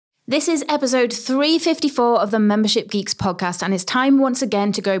This is episode 354 of the Membership Geeks podcast, and it's time once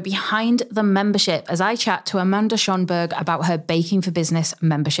again to go behind the membership as I chat to Amanda Schonberg about her Baking for Business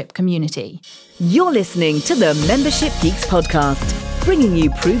membership community. You're listening to the Membership Geeks podcast, bringing you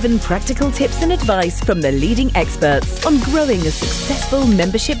proven practical tips and advice from the leading experts on growing a successful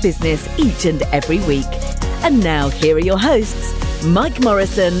membership business each and every week. And now here are your hosts, Mike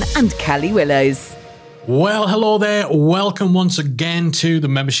Morrison and Callie Willows. Well, hello there. Welcome once again to the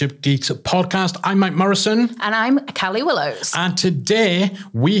Membership Geeks podcast. I'm Mike Morrison. And I'm Callie Willows. And today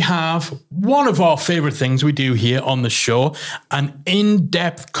we have one of our favorite things we do here on the show, an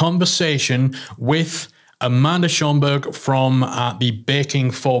in-depth conversation with Amanda Schonberg from the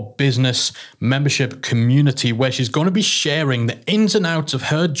Baking for Business membership community, where she's going to be sharing the ins and outs of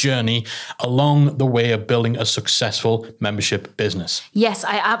her journey along the way of building a successful membership business. Yes,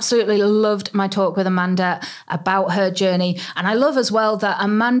 I absolutely loved my talk with Amanda about her journey. And I love as well that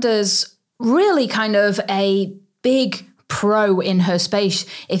Amanda's really kind of a big pro in her space.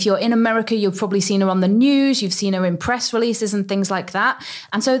 If you're in America, you've probably seen her on the news, you've seen her in press releases and things like that.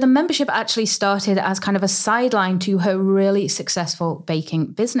 And so the membership actually started as kind of a sideline to her really successful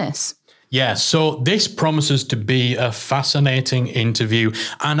baking business. Yeah, so this promises to be a fascinating interview.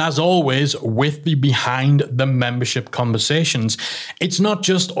 And as always, with the behind the membership conversations, it's not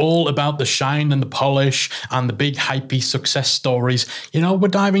just all about the shine and the polish and the big hypey success stories. You know, we're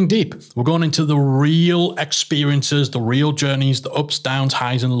diving deep. We're going into the real experiences, the real journeys, the ups, downs,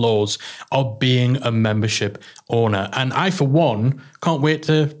 highs and lows of being a membership owner. And I, for one, can't wait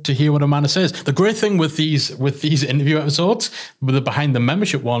to hear what Amanda says. The great thing with these interview episodes, with the behind the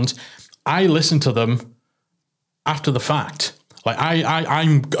membership ones, I listen to them after the fact. Like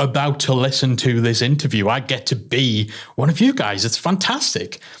I'm about to listen to this interview. I get to be one of you guys. It's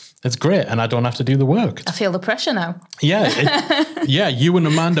fantastic. It's great. And I don't have to do the work. I feel the pressure now. Yeah. Yeah. You and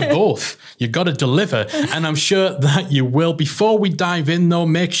Amanda both. You've got to deliver. And I'm sure that you will. Before we dive in, though,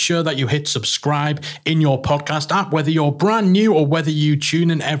 make sure that you hit subscribe in your podcast app, whether you're brand new or whether you tune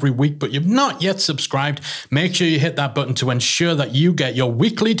in every week, but you've not yet subscribed. Make sure you hit that button to ensure that you get your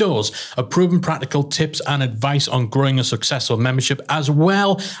weekly dose of proven practical tips and advice on growing a successful membership, as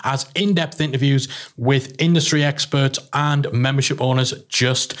well as in-depth interviews with industry experts and membership owners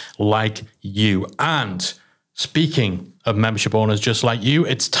just like you. And speaking of membership owners just like you,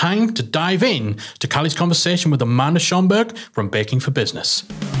 it's time to dive in to Callie's conversation with Amanda Schonberg from Baking for Business.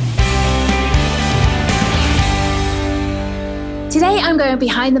 Today, I'm going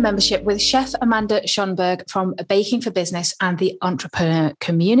behind the membership with Chef Amanda Schonberg from Baking for Business and the entrepreneur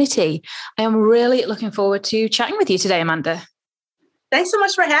community. I am really looking forward to chatting with you today, Amanda. Thanks so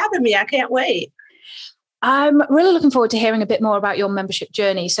much for having me. I can't wait. I'm really looking forward to hearing a bit more about your membership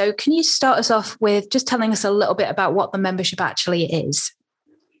journey. So can you start us off with just telling us a little bit about what the membership actually is?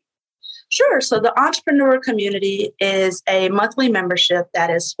 Sure. So the entrepreneur community is a monthly membership that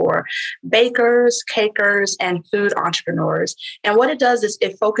is for bakers, cakers, and food entrepreneurs. And what it does is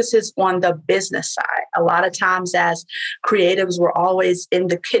it focuses on the business side. A lot of times as creatives, we're always in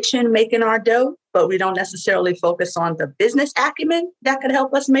the kitchen making our dough, but we don't necessarily focus on the business acumen that could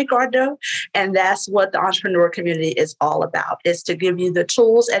help us make our dough. And that's what the entrepreneur community is all about, is to give you the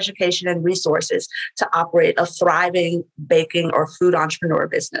tools, education, and resources to operate a thriving baking or food entrepreneur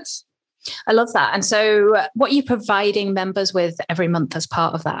business. I love that. And so what are you providing members with every month as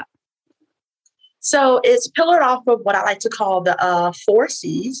part of that? So it's pillared off of what I like to call the 4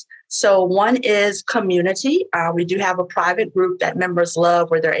 C's. So one is community. We do have a private group that members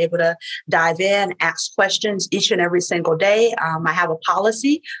love where they're able to dive in, ask questions each and every single day. I have a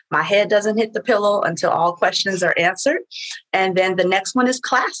policy. My head doesn't hit the pillow until all questions are answered. And then the next one is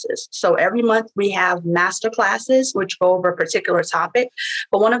classes. So every month we have master classes, which go over a particular topic.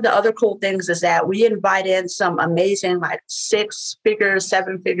 But one of the other cool things is that we invite in some amazing, like 6-figure,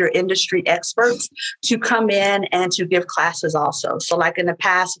 7-figure industry experts to come in and to give classes also. So like in the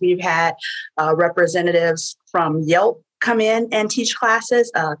past, we've had representatives from Yelp come in and teach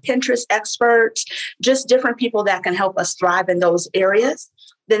classes, Pinterest experts, just different people that can help us thrive in those areas.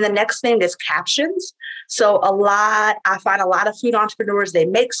 Then the next thing is captions. So I find a lot of food entrepreneurs, they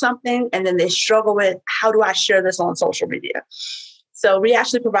make something and then they struggle with, how do I share this on social media? So we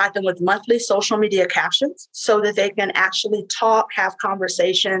actually provide them with monthly social media captions so that they can actually talk, have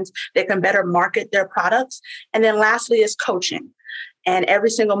conversations, they can better market their products. And then lastly is coaching. And every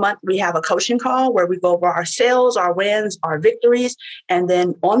single month we have a coaching call where we go over our sales, our wins, our victories. And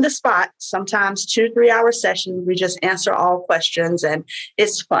then on the spot, sometimes 2-3 hour sessions, we just answer all questions and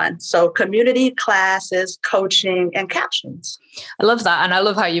it's fun. So community, classes, coaching, and captions. I love that. And I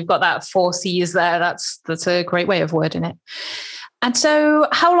love how you've got that 4 C's there. That's a great way of wording it. And so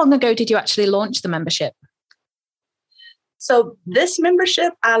how long ago did you actually launch the membership? So this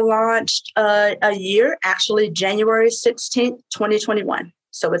membership I launched a year, actually January 16th, 2021.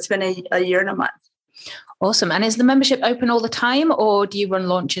 So it's been a year and a month. Awesome. And is the membership open all the time, or do you run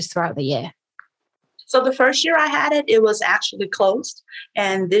launches throughout the year? So the first year I had it, it was actually closed.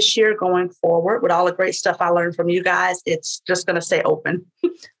 And this year going forward, with all the great stuff I learned from you guys, it's just going to stay open.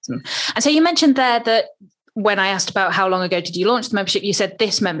 And so you mentioned there that when I asked about how long ago did you launch the membership, you said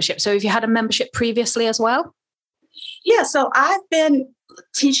this membership. So have you had a membership previously as well? Yeah, so I've been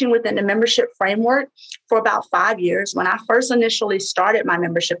teaching within the membership framework for about 5 years. When I first initially started my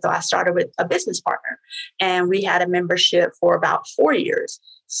membership, though, I started with a business partner, and we had a membership for about 4 years.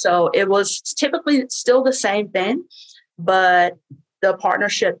 So it was typically still the same thing, but the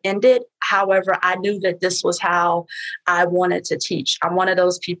partnership ended. However, I knew that this was how I wanted to teach. I'm one of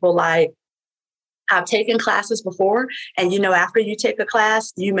those people, like, I've taken classes before, and, after you take a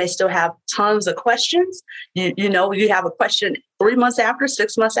class, you may still have tons of questions. You have a question 3 months after,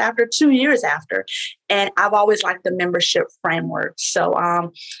 6 months after, 2 years after. And I've always liked the membership framework.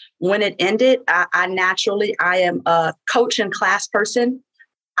 So when it ended, I am a coach and class person.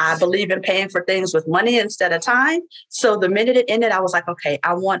 I believe in paying for things with money instead of time. So the minute it ended, I was like, okay,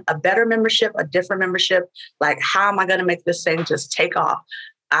 I want a better membership, a different membership. Like, how am I going to make this thing just take off?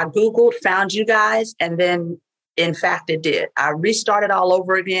 I Googled, found you guys, and then, in fact, it did. I restarted all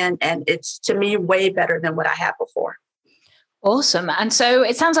over again, and it's, to me, way better than what I had before. Awesome. And so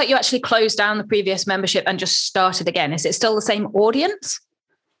it sounds like you actually closed down the previous membership and just started again. Is it still the same audience?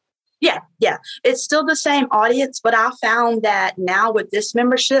 Yeah. It's still the same audience, but I found that now with this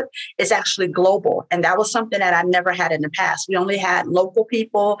membership, it's actually global. And that was something that I never had in the past. We only had local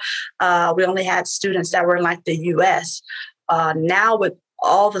people. We only had students that were in, like, the US. Now with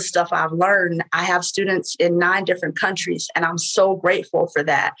all the stuff I've learned, I have students in 9 different countries, and I'm so grateful for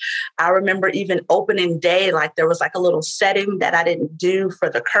that. I remember even opening day, like, there was like a little setting that I didn't do for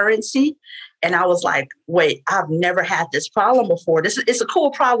the currency. And I was like, wait, I've never had this problem before. It's a cool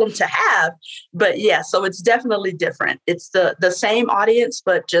problem to have. But yeah, so it's definitely different. It's the same audience,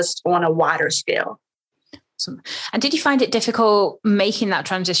 but just on a wider scale. Awesome. And did you find it difficult making that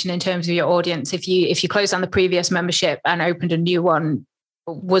transition in terms of your audience? If you closed down the previous membership and opened a new one,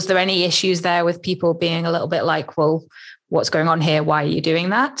 was there any issues there with people being a little bit like, well, what's going on here? Why are you doing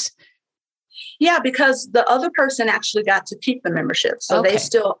that? Yeah, because the other person actually got to keep the membership. So okay.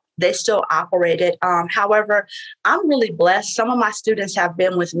 they still operated. However, I'm really blessed. Some of my students have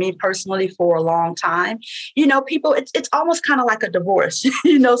been with me personally for a long time. People, it's almost kind of like a divorce,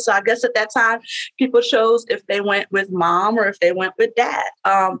 so I guess at that time, people chose if they went with mom or if they went with dad.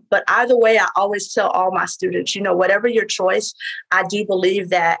 But either way, I always tell all my students, whatever your choice, I do believe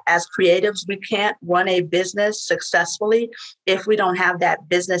that as creatives, we can't run a business successfully if we don't have that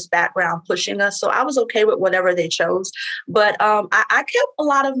business background pushing us. So I was okay with whatever they chose. But I kept a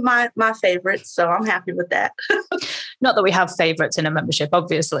lot of my favorites, so I'm happy with that. Not that we have favorites in a membership,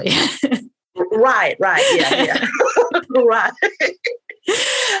 obviously. Right. Yeah. Right.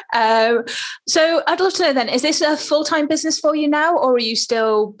 So I'd love to know then, is this a full-time business for you now, or are you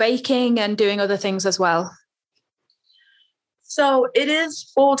still baking and doing other things as well? So it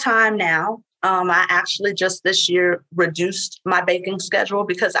is full-time now. I actually just this year reduced my baking schedule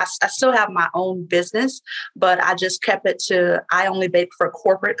because I still have my own business, but I just kept it to, I only bake for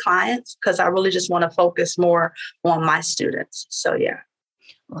corporate clients because I really just want to focus more on my students. So, yeah.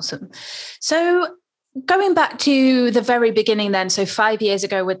 Awesome. So going back to the very beginning then, so 5 years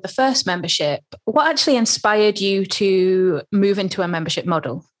ago with the first membership, what actually inspired you to move into a membership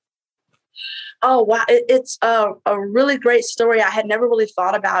model? Oh, wow. It's a really great story. I had never really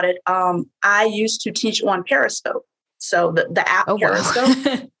thought about it. I used to teach on Periscope. So the app Periscope.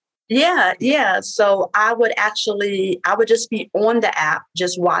 Wow. Yeah. So I would just be on the app,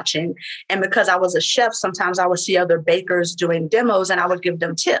 just watching. And because I was a chef, sometimes I would see other bakers doing demos and I would give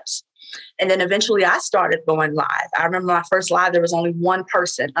them tips. And then eventually I started going live. I remember my first live, there was only one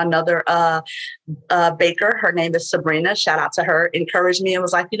person, another baker. Her name is Sabrina. Shout out to her, encouraged me and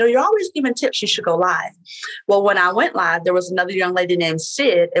was like, you're always giving tips. You should go live. Well, when I went live, there was another young lady named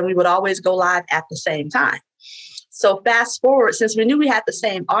Sid, and we would always go live at the same time. So fast forward, since we knew we had the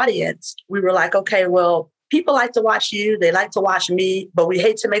same audience, we were like, okay, well, people like to watch you, they like to watch me, but we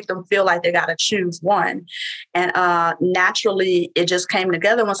hate to make them feel like they got to choose one. And naturally, it just came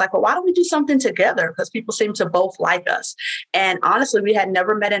together and was like, well, why don't we do something together? Because people seem to both like us. And honestly, we had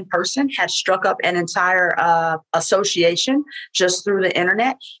never met in person, had struck up an entire association just through the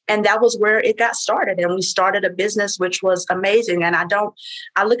internet. And that was where it got started. And we started a business, which was amazing. And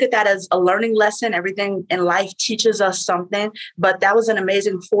I look at that as a learning lesson. Everything in life teaches us something, but that was an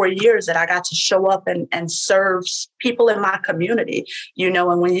amazing 4 years that I got to show up and serve people in my community,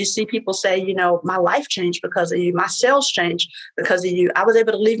 and when you see people say, my life changed because of you, my sales changed because of you, I was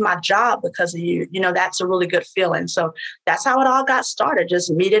able to leave my job because of you, that's a really good feeling. So that's how it all got started,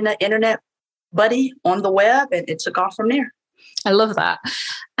 just meeting an internet buddy on the web, and it took off from there. I love that.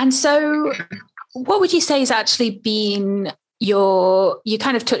 And so what would you say has actually been you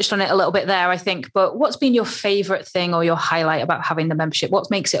kind of touched on it a little bit there, I think, but what's been your favorite thing or your highlight about having the membership? What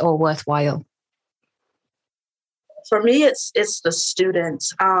makes it all worthwhile? For me, it's the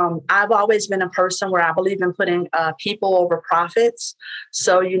students. I've always been a person where I believe in putting people over profits.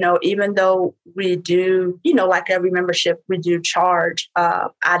 So, even though we do, like every membership, we do charge,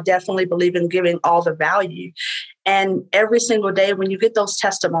 I definitely believe in giving all the value. And every single day when you get those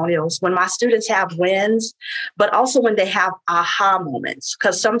testimonials, when my students have wins, but also when they have aha moments,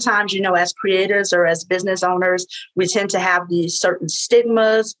 because sometimes, as creators or as business owners, we tend to have these certain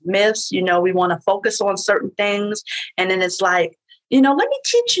stigmas, myths, we want to focus on certain things. And then it's like, let me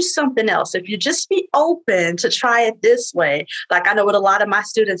teach you something else. If you just be open to try it this way, like I know with a lot of my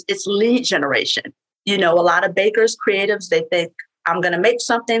students, it's lead generation. A lot of bakers, creatives, they think, I'm going to make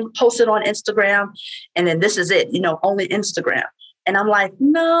something, post it on Instagram, and then this is it, only Instagram. And I'm like,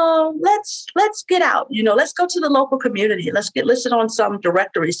 no, let's get out, let's go to the local community. Let's get listed on some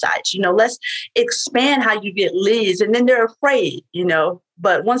directory sites, let's expand how you get leads. And then they're afraid,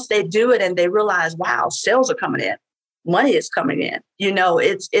 but once they do it and they realize, wow, sales are coming in, money is coming in,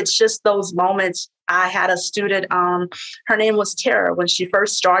 it's just those moments. I had a student, her name was Tara. When she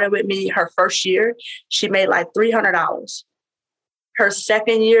first started with me, her first year, she made like $300. Her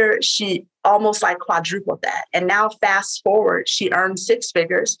second year, she almost like quadrupled that. And now fast forward, she earned 6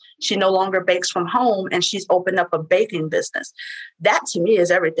 figures. She no longer bakes from home, and she's opened up a baking business. That to me is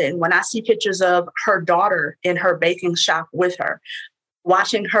everything. When I see pictures of her daughter in her baking shop with her,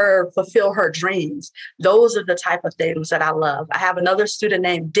 watching her fulfill her dreams, those are the type of things that I love. I have another student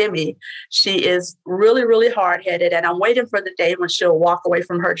named Demi. She is really, really hard-headed, and I'm waiting for the day when she'll walk away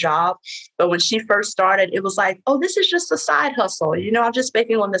from her job. But when she first started, it was like, oh, this is just a side hustle. I'm just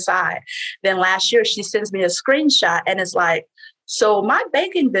baking on the side. Then last year, she sends me a screenshot, and it's like, so my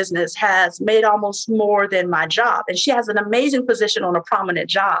baking business has made almost more than my job. And she has an amazing position on a prominent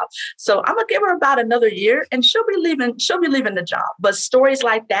job. So I'm going to give her about another year and she'll be leaving the job. But stories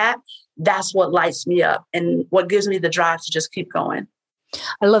like that, that's what lights me up and what gives me the drive to just keep going.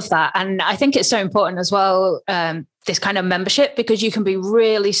 I love that. And I think it's so important as well, this kind of membership, because you can be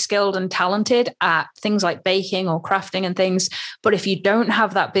really skilled and talented at things like baking or crafting and things. But if you don't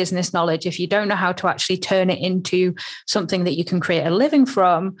have that business knowledge, if you don't know how to actually turn it into something that you can create a living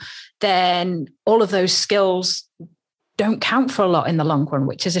from, then all of those skills don't count for a lot in the long run,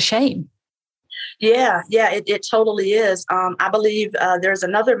 which is a shame. Yeah, it totally is. I believe there's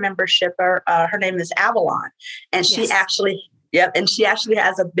another membership, her name is Avalon, and she actually... Yep. And she actually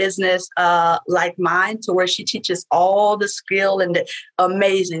has a business like mine to where she teaches all the skill and the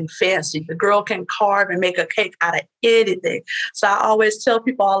amazing, fancy. The girl can carve and make a cake out of anything. So I always tell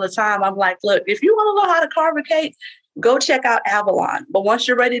people all the time, I'm like, look, if you want to learn how to carve a cake, go check out Avalon. But once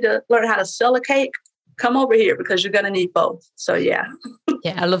you're ready to learn how to sell a cake, come over here because you're going to need both. So, yeah.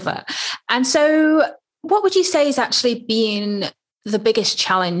 Yeah, I love that. And so what would you say is actually been the biggest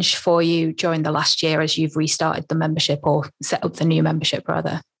challenge for you during the last year as you've restarted the membership or set up the new membership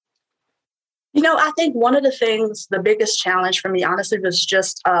rather? I think one of the things, the biggest challenge for me, honestly, was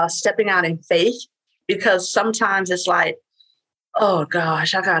just stepping out in faith, because sometimes it's like, oh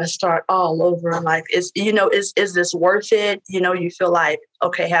gosh, I got to start all over. Like, is this worth it? You feel like,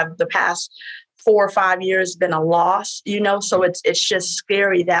 okay, have the past 4 or 5 years been a loss, so it's just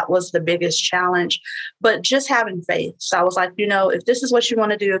scary. That was the biggest challenge, but just having faith. So I was like, if this is what you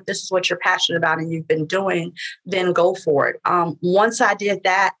want to do, if this is what you're passionate about and you've been doing, then go for it. Once I did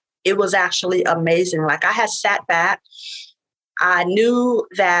that, it was actually amazing. Like, I had sat back. I knew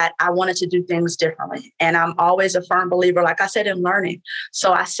that I wanted to do things differently. And I'm always a firm believer, like I said, in learning.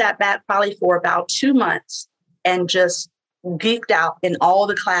 So I sat back probably for about 2 months and just geeked out in all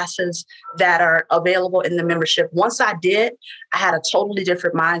the classes that are available in the membership. Once I did, I had a totally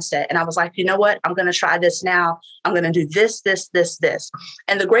different mindset. And I was like, you know what? I'm going to try this now. I'm going to do this.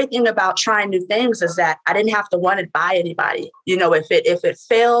 And the great thing about trying new things is that I didn't have to run it by anybody. You know, if it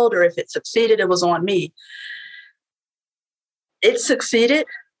failed or if it succeeded, it was on me. It succeeded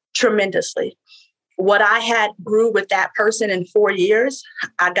tremendously. What I had grew with that person in 4 years,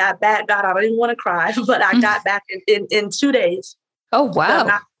 I got back. God, I don't even want to cry, but I got back in 2 days. Oh,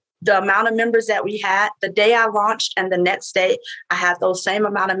 wow. The amount of members that we had the day I launched and the next day, I had those same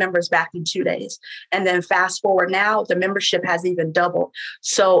amount of members back in 2 days. And then fast forward now, the membership has even doubled.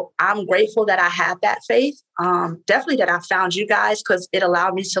 So I'm grateful that I had that faith. Definitely that I found you guys, because it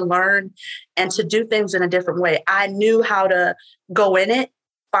allowed me to learn and to do things in a different way. I knew how to go in it,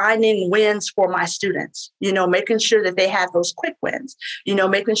 finding wins for my students, you know, making sure that they had those quick wins, you know,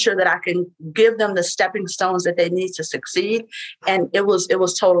 making sure that I can give them the stepping stones that they need to succeed. And it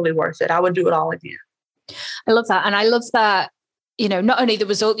was totally worth it. I would do it all again. I love that. And I love that, you know, not only the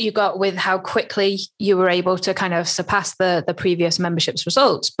result you got with how quickly you were able to kind of surpass the previous membership's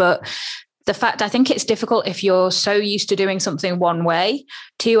results, but the fact, I think it's difficult if you're so used to doing something one way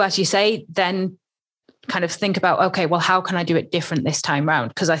to, as you say, then kind of think about, okay, well, how can I do it different this time round?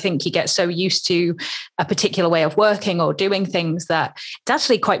 Because I think you get so used to a particular way of working or doing things that it's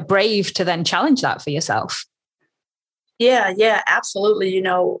actually quite brave to then challenge that for yourself. Yeah, absolutely. You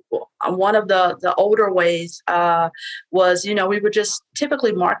know, one of the older ways was, you know, we would just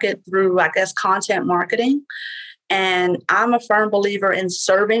typically market through, I guess, content marketing. And I'm a firm believer in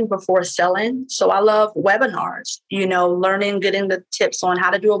serving before selling. So I love webinars, you know, learning, getting the tips on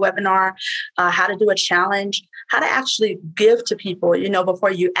how to do a webinar, how to do a challenge, how to actually give to people, you know,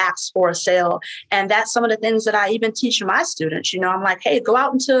 before you ask for a sale. And that's some of the things that I even teach my students. You know, I'm like, hey, go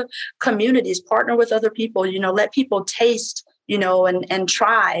out into communities, partner with other people, you know, let people taste, you know, and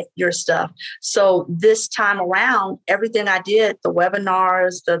try your stuff. So this time around, everything I did, the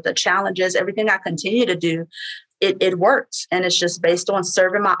webinars, the challenges, everything I continue to do, it works. And it's just based on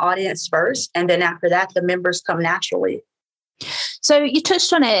serving my audience first. And then after that, the members come naturally. So you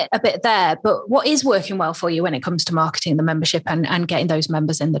touched on it a bit there, but what is working well for you when it comes to marketing the membership and getting those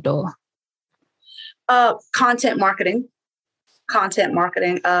members in the door? Content marketing,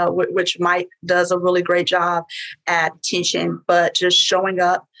 which Mike does a really great job at teaching, but just showing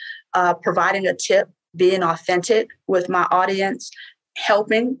up, providing a tip, being authentic with my audience,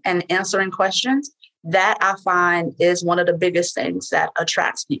 helping and answering questions. That I find is one of the biggest things that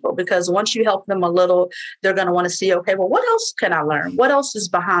attracts people, because once you help them a little, they're going to want to see, okay, well, what else can I learn? What else is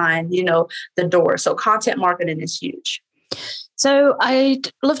behind, you know, the door? So content marketing is huge. So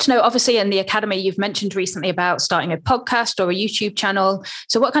I'd love to know, obviously in the Academy, you've mentioned recently about starting a podcast or a YouTube channel.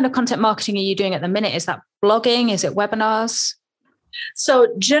 So what kind of content marketing are you doing at the minute? Is that blogging? Is it webinars? So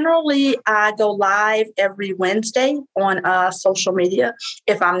generally, I go live every Wednesday on social media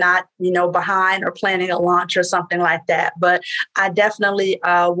if I'm not, you know, behind or planning a launch or something like that. But I definitely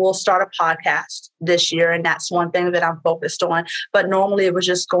will start a podcast this year, and that's one thing that I'm focused on. But normally it was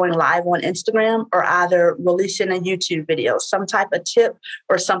just going live on Instagram or either releasing a YouTube video, some type of tip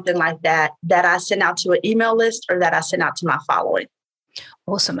or something like that I send out to an email list or that I send out to my following.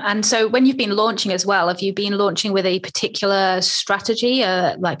 Awesome. And so when you've been launching as well, have you been launching with a particular strategy,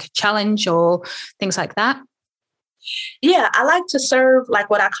 like a challenge or things like that? Yeah, I like to serve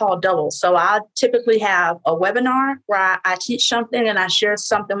like what I call doubles. So I typically have a webinar where I teach something and I share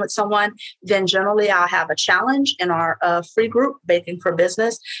something with someone. Then generally I'll have a challenge in our free group, Baking for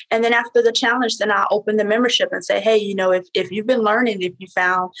Business. And then after the challenge, then I'll open the membership and say, hey, you know, if you've been learning, if you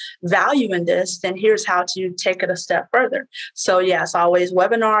found value in this, then here's how to take it a step further. So yes, always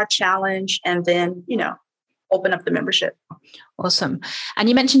webinar, challenge, and then, you know, open up the membership. Awesome. And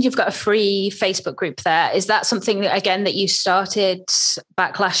you mentioned you've got a free Facebook group there. Is that something, again, that you started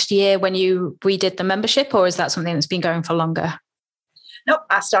back last year when you redid the membership, or is that something that's been going for longer? Nope,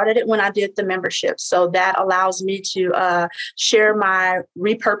 I started it when I did the membership. So that allows me to share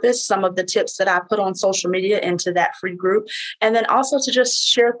repurpose some of the tips that I put on social media into that free group. And then also to just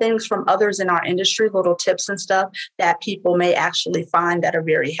share things from others in our industry, little tips and stuff that people may actually find that are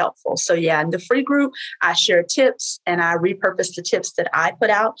very helpful. So yeah, in the free group, I share tips and I repurpose the tips that I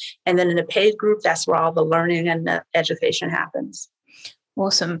put out. And then in the paid group, that's where all the learning and the education happens.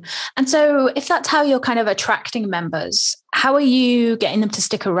 Awesome. And so if that's how you're kind of attracting members, how are you getting them to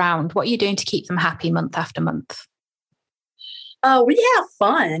stick around? What are you doing to keep them happy month after month? We have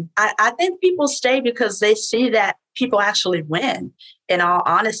fun. I think people stay because they see that people actually win, in all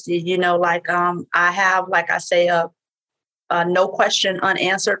honesty. You know, like I have, like I say, a no question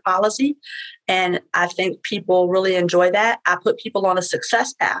unanswered policy. And I think people really enjoy that. I put people on a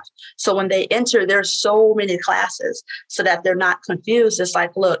success path. So when they enter, there's so many classes so that they're not confused. It's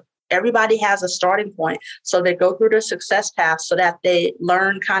like, look, everybody has a starting point. So they go through the success path so that they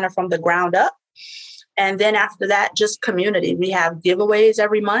learn kind of from the ground up. And then after that, just community. We have giveaways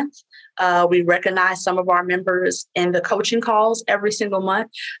every month. We recognize some of our members in the coaching calls every single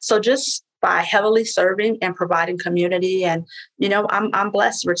month. So just by heavily serving and providing community, and, I'm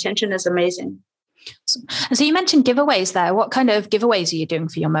blessed. Retention is amazing. And so you mentioned giveaways there. What kind of giveaways are you doing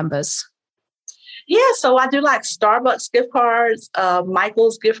for your members? Yeah, so I do like Starbucks gift cards,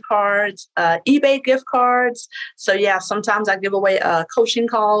 Michael's gift cards, eBay gift cards. So yeah, sometimes I give away coaching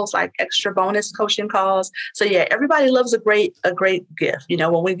calls, like extra bonus coaching calls. So yeah, everybody loves a great gift.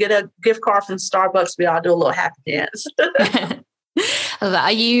 When we get a gift card from Starbucks, we all do a little happy dance.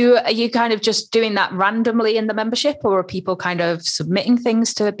 Are you kind of just doing that randomly in the membership, or are people kind of submitting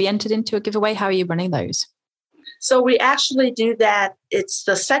things to be entered into a giveaway? How are you running those? So we actually do that. It's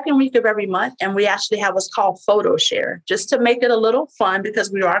the second week of every month, and we actually have what's called photo share, just to make it a little fun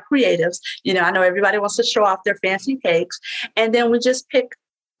because we are creatives. I know everybody wants to show off their fancy cakes. And then we just pick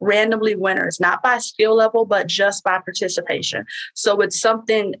randomly winners, not by skill level, but just by participation. So it's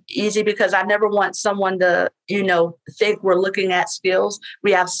something easy because I never want someone to, think we're looking at skills.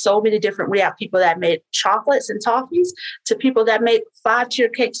 We have so many we have people that made chocolates and toffees to people that make 5-tier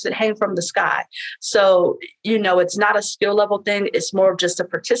cakes that hang from the sky. So, it's not a skill level thing. It's more of just a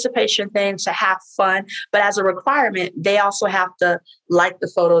participation thing to have fun. But as a requirement, they also have to like the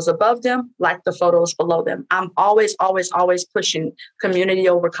photos above them, like the photos below them. I'm always, always, always pushing community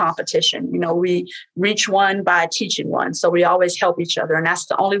over competition. We reach one by teaching one. So we always help each other. And that's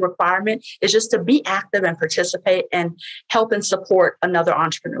the only requirement, is just to be active and participate and help and support another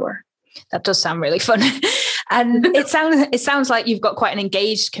entrepreneur. That does sound really fun. And it sounds like you've got quite an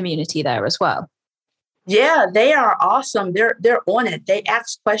engaged community there as well. Yeah, they are awesome. They're on it. They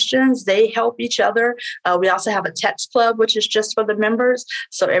ask questions. They help each other. We also have a text club, which is just for the members.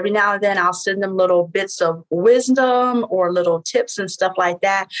 So every now and then I'll send them little bits of wisdom or little tips and stuff like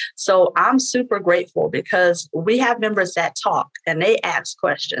that. So I'm super grateful because we have members that talk and they ask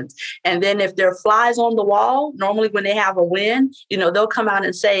questions. And then if there are flies on the wall, normally when they have a win, they'll come out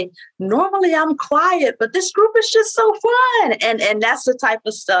and say, normally I'm quiet, but this group is just so fun. And that's the type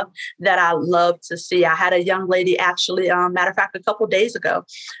of stuff that I love to see. I had a young lady actually, matter of fact, a couple of days ago,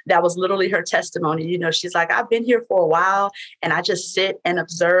 that was literally her testimony. She's like, I've been here for a while and I just sit and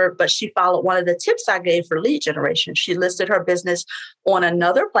observe. But she followed one of the tips I gave for lead generation. She listed her business on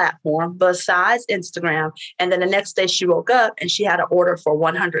another platform besides Instagram. And then the next day she woke up and she had an order for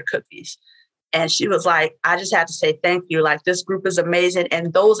 100 cookies. And she was like, I just had to say thank you. Like, this group is amazing.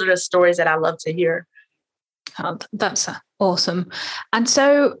 And those are the stories that I love to hear. Oh, that's awesome. And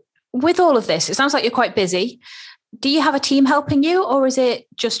so with all of this, it sounds like you're quite busy. Do you have a team helping you, or is it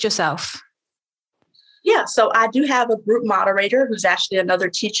just yourself? Yeah, so I do have a group moderator who's actually another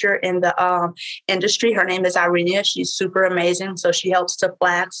teacher in the industry. Her name is Irenia. She's super amazing. So she helps to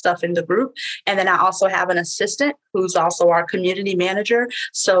flag stuff in the group. And then I also have an assistant who's also our community manager.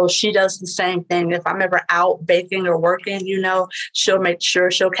 So she does the same thing. If I'm ever out baking or working, she'll make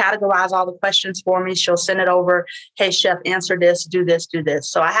sure she'll categorize all the questions for me. She'll send it over. Hey, chef, answer this, do this, do this.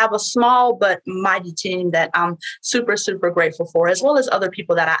 So I have a small but mighty team that I'm super, super grateful for, as well as other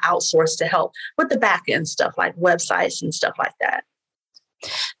people that I outsource to help with the back end stuff like websites and stuff like that.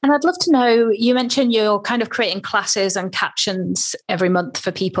 And I'd love to know, you mentioned you're kind of creating classes and captions every month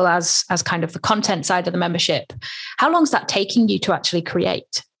for people as kind of the content side of the membership. How long is that taking you to actually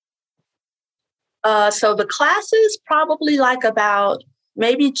create? So the classes probably like about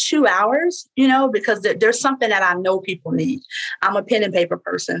maybe 2 hours, because there's something that I know people need. I'm a pen and paper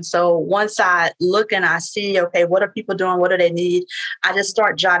person. So once I look and I see, okay, what are people doing? What do they need? I just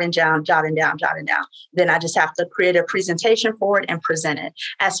start jotting down. Then I just have to create a presentation for it and present it.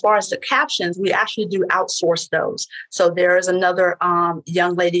 As far as the captions, we actually do outsource those. So there is another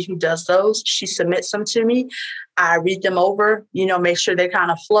young lady who does those. She submits them to me. I read them over, make sure they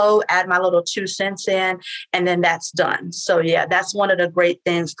kind of flow, add my little 2 cents in, and then that's done. So yeah, that's one of the great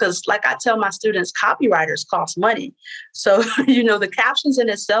things, because like I tell my students, copywriters cost money. So, the captions in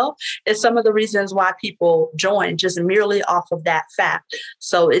itself is some of the reasons why people join, just merely off of that fact.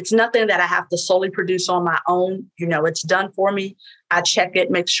 So it's nothing that I have to solely produce on my own. It's done for me. I check it,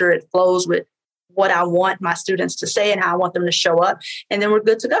 make sure it flows with what I want my students to say and how I want them to show up, and then we're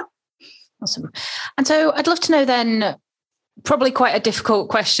good to go. Awesome. And so I'd love to know then, Probably quite a difficult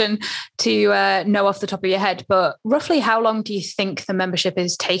question to know off the top of your head, but roughly how long do you think the membership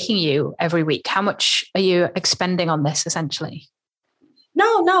is taking you every week? How much are you expending on this essentially?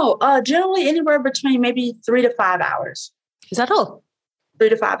 No. Generally anywhere between maybe 3 to 5 hours. Is that all? 3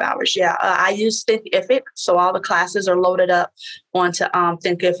 to 5 hours, yeah. I use Thinkific, so all the classes are loaded up onto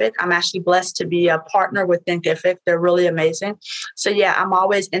Thinkific. I'm actually blessed to be a partner with Thinkific. They're really amazing. So yeah, I'm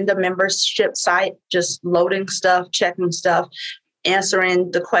always in the membership site, just loading stuff, checking stuff,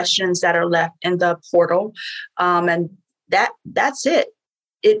 answering the questions that are left in the portal. And that's it.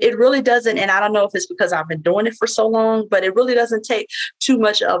 It really doesn't, and I don't know if it's because I've been doing it for so long, but it really doesn't take too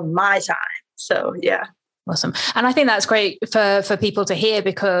much of my time. So yeah. Awesome. And I think that's great for people to hear,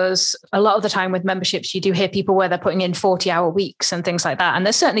 because a lot of the time with memberships, you do hear people where they're putting in 40-hour weeks and things like that. And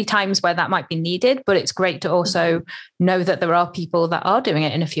there's certainly times where that might be needed, but it's great to also know that there are people that are doing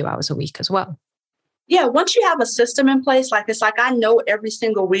it in a few hours a week as well. Yeah, once you have a system in place, it's like I know every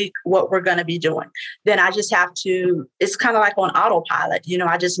single week what we're going to be doing. Then I just have to, it's kind of like on autopilot.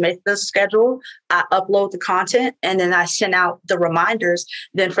 I just make the schedule, I upload the content, and then I send out the reminders.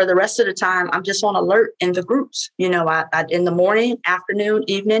 Then for the rest of the time, I'm just on alert in the groups. I in the morning, afternoon,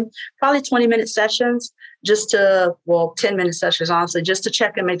 evening, probably 20-minute sessions, 10-minute sessions, honestly, just to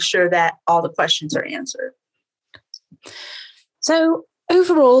check and make sure that all the questions are answered. So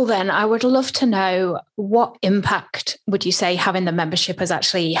overall, then, I would love to know, what impact would you say having the membership has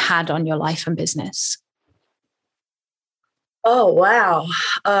actually had on your life and business? Oh, wow.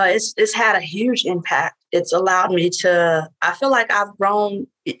 It's had a huge impact. It's allowed me to, I feel like I've grown,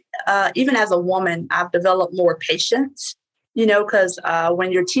 even as a woman, I've developed more patience, because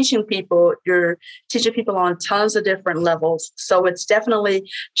when you're teaching people on tons of different levels. So it's definitely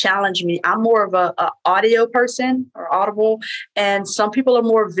challenged me. I'm more of a audio person, or audible, and some people are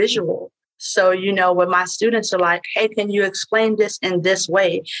more visual. So, when my students are like, hey, can you explain this in this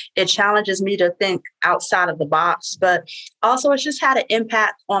way? It challenges me to think outside of the box. But also, it's just had an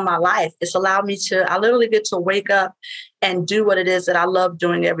impact on my life. It's allowed me I literally get to wake up and do what it is that I love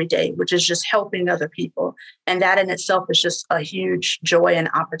doing every day, which is just helping other people. And that in itself is just a huge joy and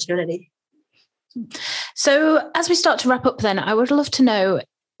opportunity. So as we start to wrap up then, I would love to know,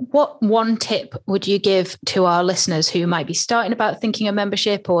 what one tip would you give to our listeners who might be starting about thinking of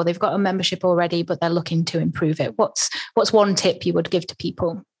membership, or they've got a membership already, but they're looking to improve it? What's one tip you would give to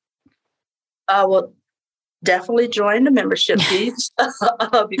people? Well, definitely join the membership piece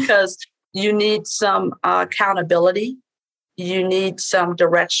because you need some accountability. You need some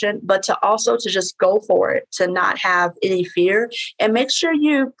direction, but to just go for it, to not have any fear, and make sure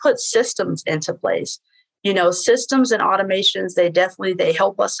you put systems into place. Systems and automations, they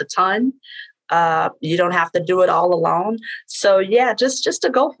help us a ton. You don't have to do it all alone. So yeah, just to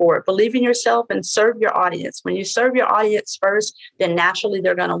go for it. Believe in yourself and serve your audience. When you serve your audience first, then naturally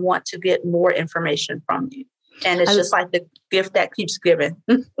they're going to want to get more information from you. And it's just like the gift that keeps giving.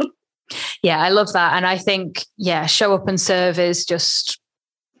 Yeah, I love that. And I think, show up and serve is just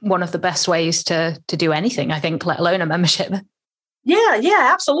one of the best ways to do anything, I think, let alone a membership.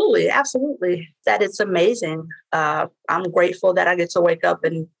 Yeah, absolutely. That it's amazing. I'm grateful that I get to wake up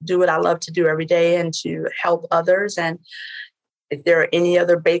and do what I love to do every day and to help others. And if there are any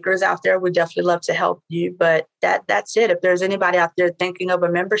other bakers out there, we'd definitely love to help you. But that's it. If there's anybody out there thinking of a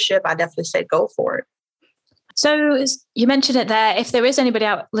membership, I definitely say go for it. So you mentioned it there. If there is anybody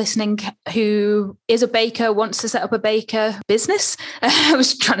out listening who is a baker, wants to set up a baker business, I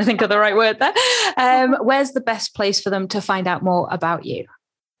was trying to think of the right word there. Where's the best place for them to find out more about you?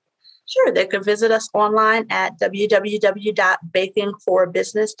 Sure. They can visit us online at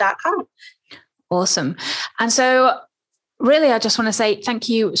www.bakingforbusiness.com. Awesome. And so really, I just want to say thank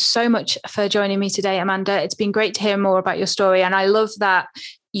you so much for joining me today, Amanda. It's been great to hear more about your story. And I love that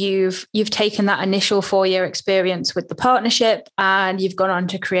you've taken that initial 4-year experience with the partnership and you've gone on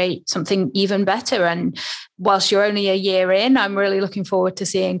to create something even better. And whilst you're only a year in, I'm really looking forward to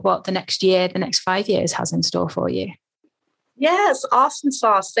seeing what the next 5 years has in store for you. Yes, awesome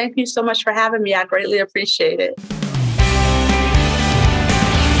sauce. Thank you so much for having me. I greatly appreciate it.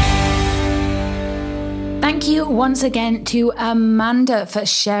 Thank you once again to Amanda for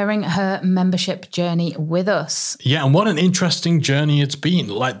sharing her membership journey with us. Yeah, and what an interesting journey it's been.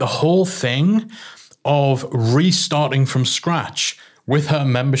 Like the whole thing of restarting from scratch with her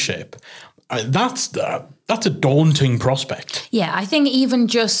membership. That's a daunting prospect. Yeah, I think even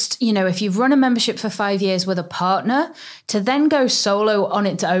just, if you've run a membership for 5 years with a partner, to then go solo on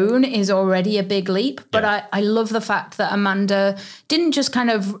its own is already a big leap. But yeah. I love the fact that Amanda didn't just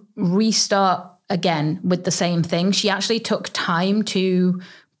kind of restart again with the same thing. She actually took time to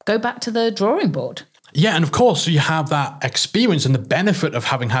go back to the drawing board. Yeah, and of course you have that experience and the benefit of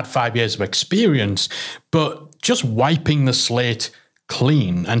having had 5 years of experience, but just wiping the slate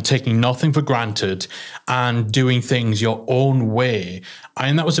clean and taking nothing for granted and doing things your own way.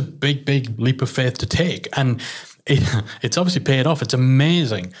 And that was a big, big leap of faith to take. And it's obviously paid off. It's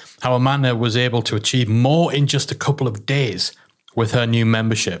amazing how Amanda was able to achieve more in just a couple of days with her new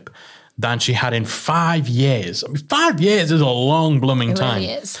membership than she had in 5 years. I mean, 5 years is a long blooming time. It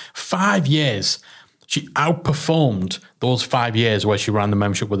really is. 5 years. She outperformed those 5 years where she ran the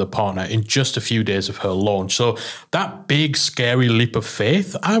membership with a partner in just a few days of her launch. So that big, scary leap of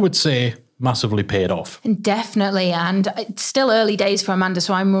faith, I would say, massively paid off. Definitely. And it's still early days for Amanda,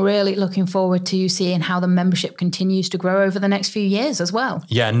 so I'm really looking forward to seeing how the membership continues to grow over the next few years as well.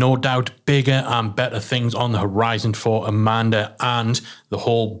 Yeah, no doubt bigger and better things on the horizon for Amanda and the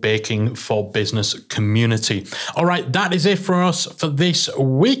whole Baking for Business community. All right, that is it for us for this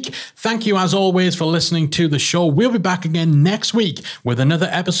week. Thank you as always for listening to the show. We'll be back again next week with another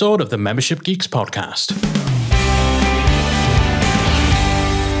episode of the Membership Geeks podcast.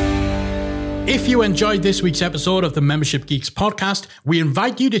 If you enjoyed this week's episode of the Membership Geeks podcast, we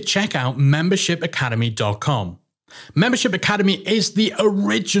invite you to check out membershipacademy.com. Membership Academy is the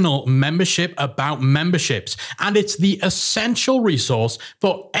original membership about memberships, and it's the essential resource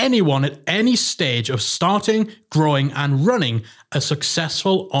for anyone at any stage of starting, growing, and running a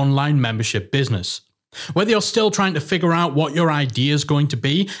successful online membership business. Whether you're still trying to figure out what your idea is going to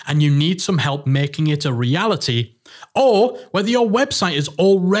be and you need some help making it a reality, or whether your website is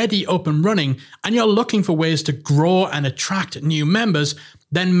already up and running and you're looking for ways to grow and attract new members,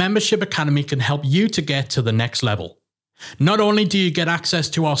 then Membership Academy can help you to get to the next level. Not only do you get access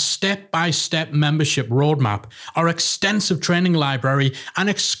to our step-by-step membership roadmap, our extensive training library, and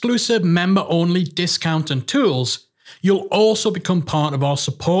exclusive member-only discount and tools, you'll also become part of our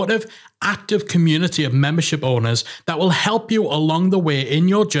supportive, active community of membership owners that will help you along the way in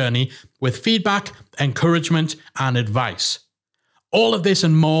your journey with feedback, encouragement, and advice. All of this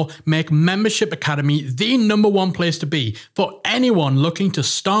and more make Membership Academy the #1 place to be for anyone looking to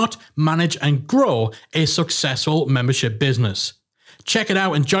start, manage, and grow a successful membership business. Check it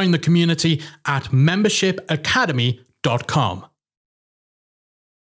out and join the community at membershipacademy.com.